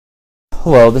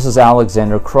Hello, this is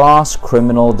Alexander Cross,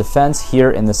 Criminal Defense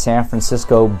here in the San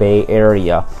Francisco Bay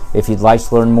Area. If you'd like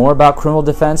to learn more about criminal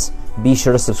defense, be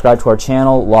sure to subscribe to our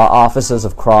channel, Law Offices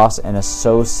of Cross and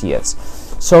Associates.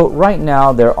 So right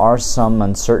now there are some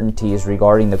uncertainties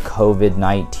regarding the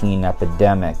COVID-19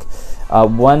 epidemic.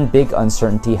 One big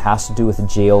uncertainty has to do with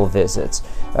jail visits.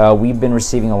 We've been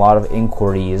receiving a lot of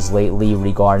inquiries lately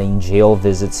regarding jail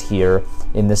visits here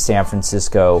in the San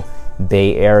Francisco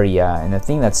Bay Area, and the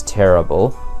thing that's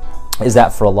terrible is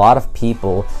that for a lot of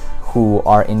people who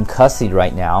are in custody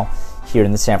right now here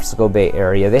in the San Francisco Bay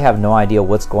Area, they have no idea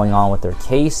what's going on with their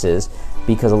cases,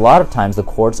 because a lot of times the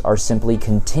courts are simply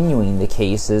continuing the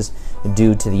cases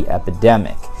due to the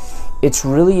epidemic. It's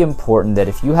really important that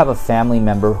if you have a family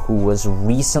member who was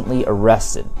recently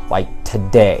arrested, like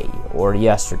today or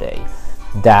yesterday,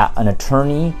 that an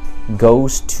attorney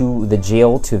goes to the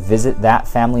jail to visit that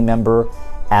family member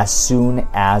as soon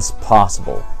as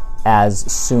possible. As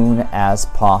soon as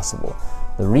possible.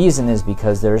 The reason is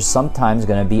because there's sometimes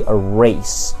going to be a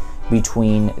race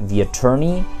between the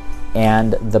attorney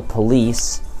and the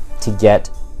police to get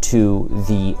to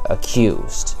the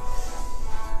accused.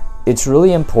 It's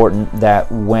really important that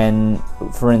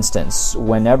for instance,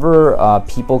 whenever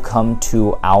people come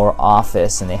to our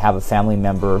office and they have a family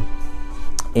member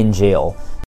in jail,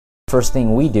 first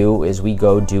thing we do is we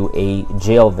go do a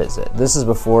jail visit. This is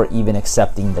before even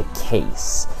accepting the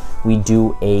case. We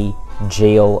do a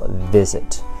jail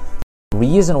visit. The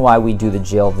reason why we do the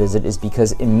jail visit is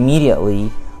because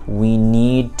immediately we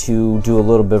need to do a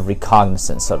little bit of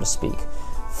recognizance, so to speak.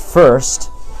 First,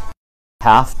 we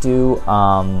have to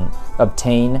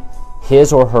obtain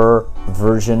his or her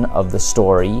version of the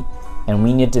story, and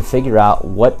we need to figure out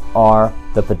what are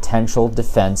the potential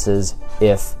defenses,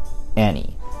 if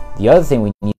any. The other thing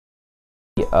we need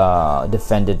the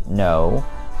defendant know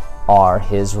are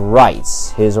his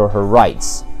rights, his or her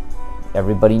rights.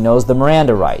 Everybody knows the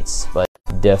Miranda rights, but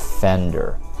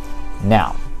defender.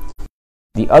 Now,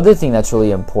 the other thing that's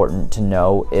really important to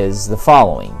know is the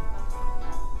following.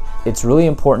 It's really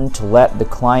important to let the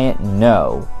client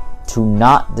know to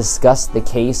not discuss the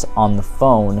case on the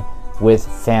phone with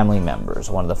family members.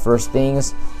 One of the first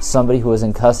things somebody who is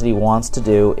in custody wants to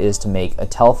do is to make a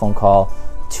telephone call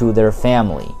to their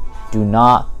family. Do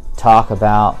not talk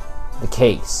about the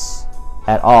case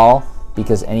at all,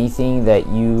 because anything that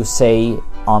you say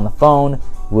on the phone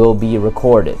will be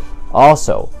recorded.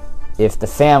 Also, if the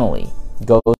family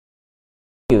goes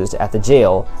accused at the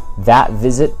jail, that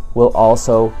visit will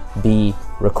also be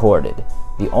recorded.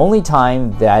 The only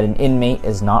time that an inmate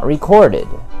is not recorded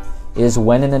is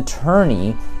when an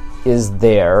attorney is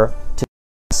there to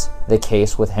discuss the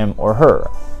case with him or her.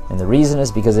 And the reason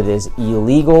is because it is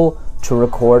illegal to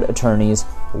record attorneys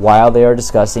while they are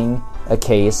discussing a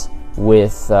case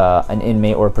with an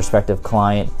inmate or a prospective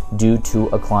client due to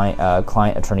a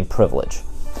client-attorney privilege.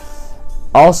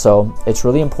 Also, it's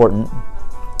really important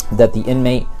that the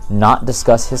inmate not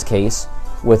discuss his case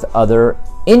with other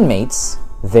inmates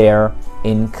there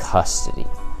in custody.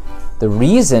 The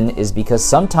reason is because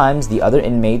sometimes the other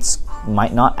inmates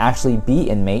might not actually be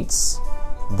inmates.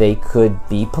 They could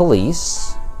be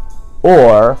police,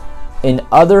 or in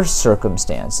other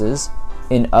circumstances,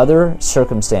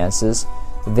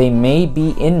 they may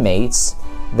be inmates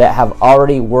that have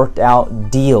already worked out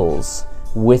deals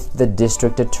with the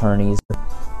district attorneys.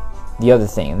 The other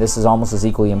thing, and this is almost as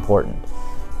equally important,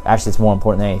 actually it's more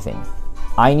important than anything,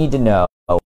 I need to know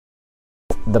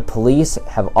the police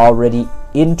have already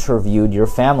interviewed your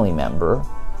family member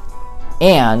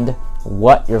and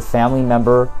what your family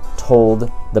member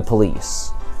told the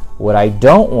police. What I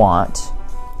don't want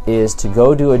is to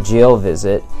go do a jail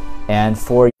visit and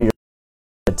for you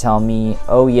to tell me,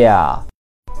 oh yeah,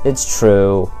 it's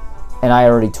true, and I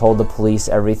already told the police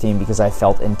everything because I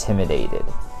felt intimidated.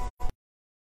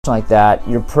 Like that,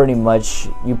 you pretty much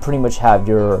have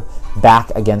your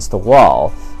back against the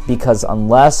wall, because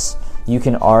unless you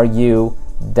can argue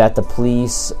that the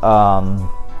police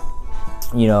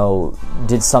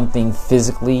did something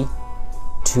physically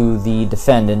to the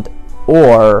defendant,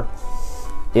 or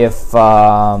if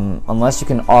unless you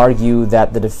can argue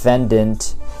that the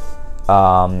defendant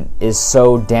is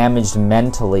so damaged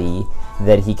mentally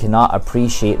that he cannot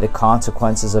appreciate the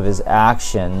consequences of his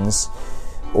actions,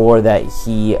 or that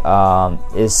he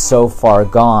is so far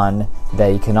gone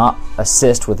that he cannot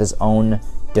assist with his own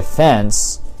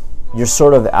defense, you're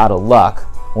sort of out of luck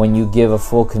when you give a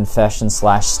full confession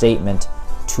 / statement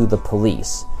to the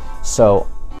police. So,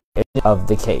 of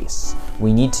the case,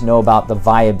 we need to know about the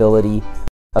viability.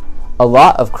 A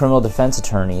lot of criminal defense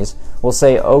attorneys will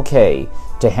say, okay,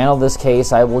 to handle this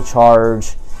case I will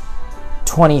charge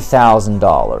 $20,000,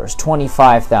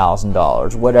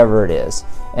 $25,000, whatever it is,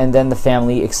 and then the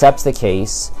family accepts the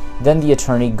case. Then the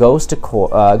attorney goes to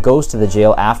the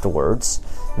jail afterwards,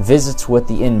 visits with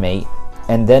the inmate,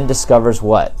 and then discovers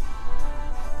what?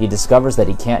 He discovers that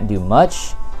he can't do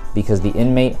much because the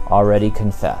inmate already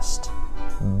confessed.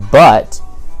 But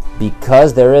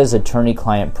because there is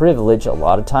attorney-client privilege, a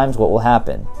lot of times what will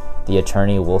happen? The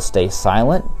attorney will stay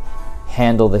silent,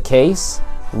 handle the case,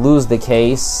 lose the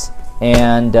case,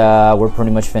 and we're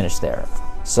pretty much finished there.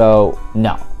 So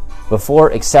no,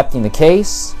 before accepting the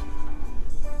case,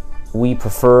 we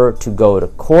prefer to go to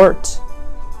court,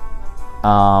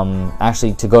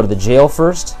 actually to go to the jail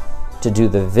first, to do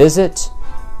the visit,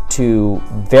 to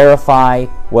verify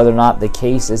whether or not the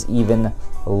case is even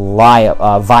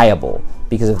viable.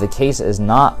 Because if the case is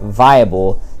not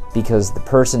viable because the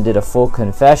person did a full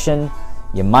confession,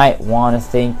 you might want to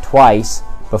think twice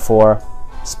before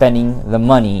spending the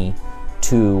money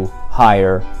to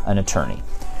hire an attorney.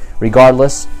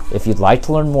 Regardless, if you'd like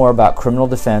to learn more about criminal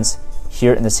defense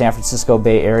here in the San Francisco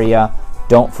Bay Area,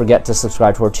 don't forget to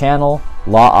subscribe to our channel,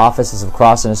 Law Offices of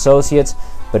Cross & Associates.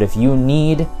 But if you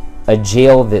need a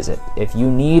jail visit, if you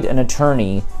need an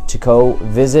attorney to go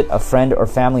visit a friend or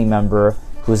family member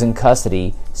who's in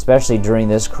custody, especially during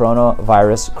this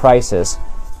coronavirus crisis,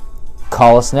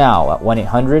 call us now at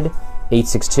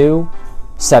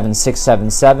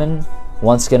 1-800-862-7677.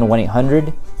 Once again,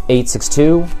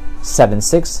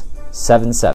 1-800-862-7677.